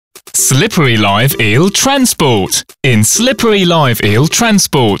Slippery live eel transport. In slippery live eel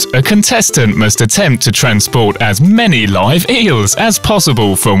transport, a contestant must attempt to transport as many live eels as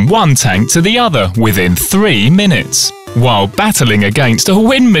possible from one tank to the other within 3 minutes, while battling against a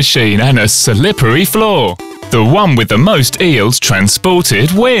wind machine and a slippery floor. The one with the most eels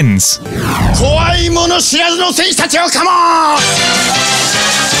transported wins. Come on!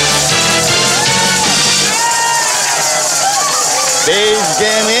 Today's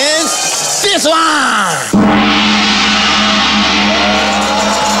game is this one!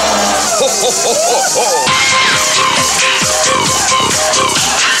 Ho, ho, ho, ho, ho.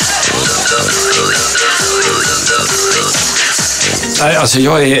 Nej, alltså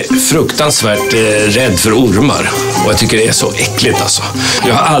jag är fruktansvärt rädd för ormar. Och jag tycker det är så äckligt alltså.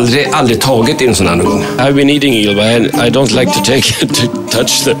 Jag har aldrig tagit i en sån här ugn. I've been eating eel, but I don't like to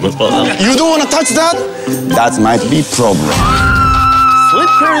touch them. You don't want to touch that? That might be problem.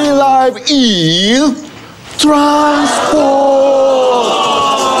 Slippery live eel transport.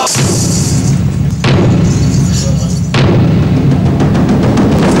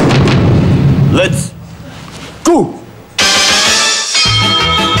 Let's go.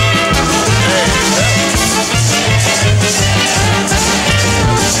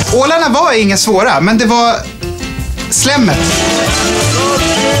 Ålarna var inga svåra, men det var slemmet.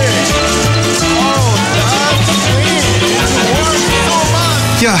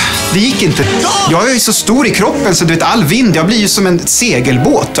 Ja, det gick inte. Jag är ju så stor i kroppen så du vet, all vind, jag blir ju som en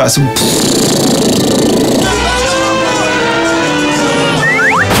segelbåt. Alltså.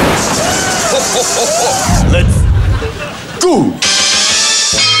 Let's go!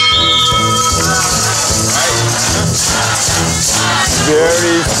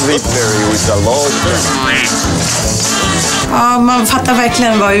 Very slippery with a long Ja, man fattar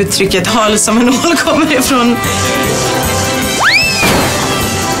verkligen vad uttrycket hal som en ål kommer ifrån.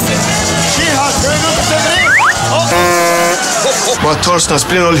 Bara ta snabbt,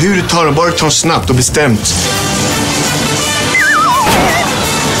 spelar roll hur du tar den, bara ta snabbt och bestämt.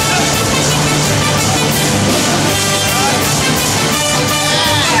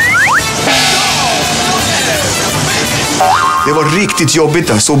 Det var riktigt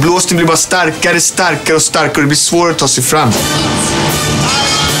jobbigt alltså. Och blåsten blir bara starkare och det blir svårare att ta sig fram.